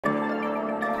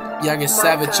Youngin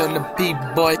savage on the beat,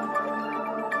 boy.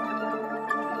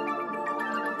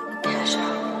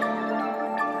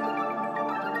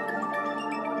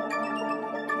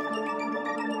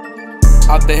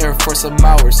 I've been here for some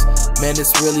hours, man,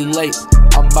 it's really late.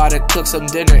 I'm about to cook some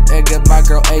dinner and get my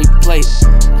girl a plate.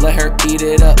 Let her eat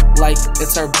it up like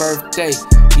it's her birthday.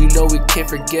 You know we can't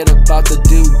forget about the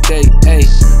due date. Ayy,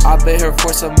 I've been here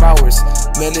for some hours,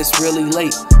 man, it's really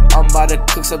late. I'm about to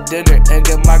cook some dinner and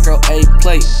get my girl a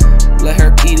plate. Let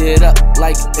her eat it up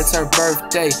like it's her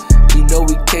birthday. You know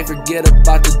we can't forget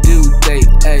about the due date.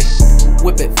 Ayy,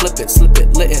 whip it, flip it, slip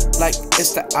it, lit it like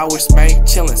it's the hours, man.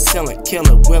 Chillin', sellin',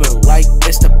 killin', willin' like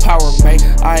it's the power, man.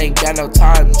 I ain't got no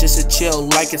time just to chill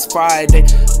like it's Friday.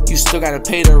 You still gotta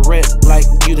pay the rent like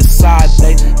you decide,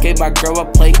 babe. Gave my girl a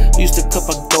plate, used to cook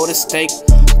a golden steak.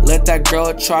 Let that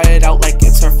girl try it out like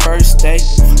it's her first day.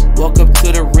 Welcome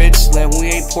to the rich land, we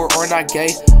ain't poor or not gay.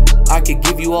 I could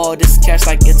give you all this cash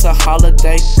like it's a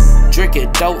holiday. Drink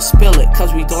it, don't spill it,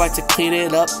 cause we don't like to clean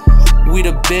it up. We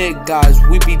the big guys,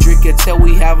 we be drinking till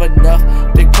we have enough.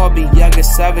 They call me Youngin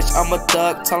savage, I'm a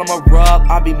thug, tell them a rub.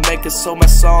 I be making so much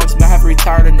songs, man, I have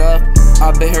retired enough.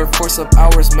 I've been here for some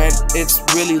hours, man, it's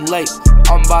really late.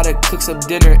 I'm about to cook some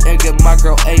dinner and get my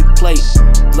girl a plate.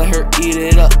 Let her eat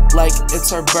it up like it's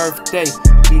her birthday.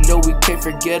 You know we can't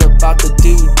forget about the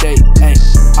due date. Ay,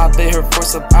 I've been here for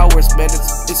some hours, man,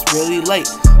 it's really late.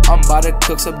 I'm about to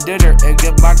cook some dinner and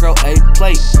give my girl a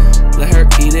plate. Let her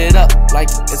eat it up like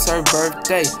it's her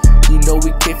birthday. You know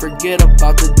we can't forget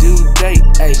about the due date.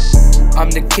 Ay,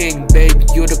 I'm the king, babe,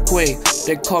 you're the queen.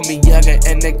 They call me Youngin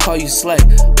and they call you Slay.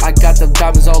 I got them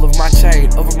diamonds all over my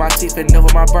chain, over my teeth and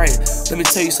over my brain. Let me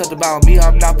tell you something about me,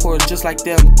 I'm not poor just like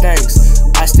them things.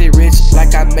 I stay rich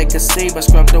like I make a scene, but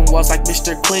scrub them walls like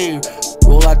Mr. Clean.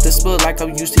 Roll out the split like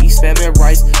I'm used to eat spam and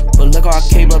rice. But look how I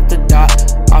came up the dot,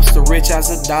 I'm still rich as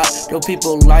a dot. No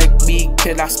people like me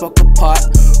cannot smoke a pot.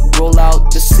 Roll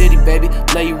out the city, baby,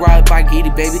 let you ride my giddy,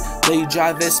 baby. Let you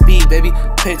drive at speed, baby,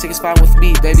 pay tickets fine with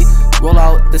me, baby. Roll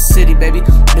out the city, baby,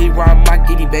 let you ride my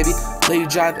giddy, baby. Let you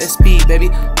drive at speed, baby,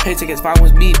 pay tickets fine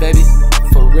with me, baby.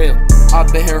 For real,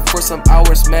 I've been here for some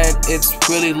hours, man, it's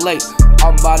really late.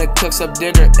 I'm about to cook some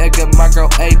dinner and get my girl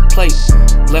a plate.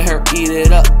 Let her eat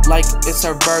it up like it's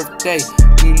her birthday.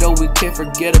 You know we can't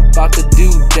forget about the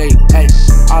due date. Ay,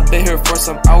 I've been here for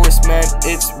some hours, man,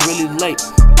 it's really late.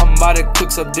 I'm about to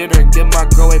cook some dinner and get my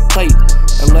girl a plate.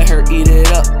 And let her eat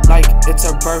it up like it's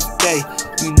her birthday.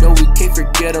 You know we can't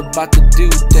forget about the due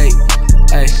date.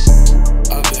 Ay,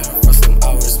 I've been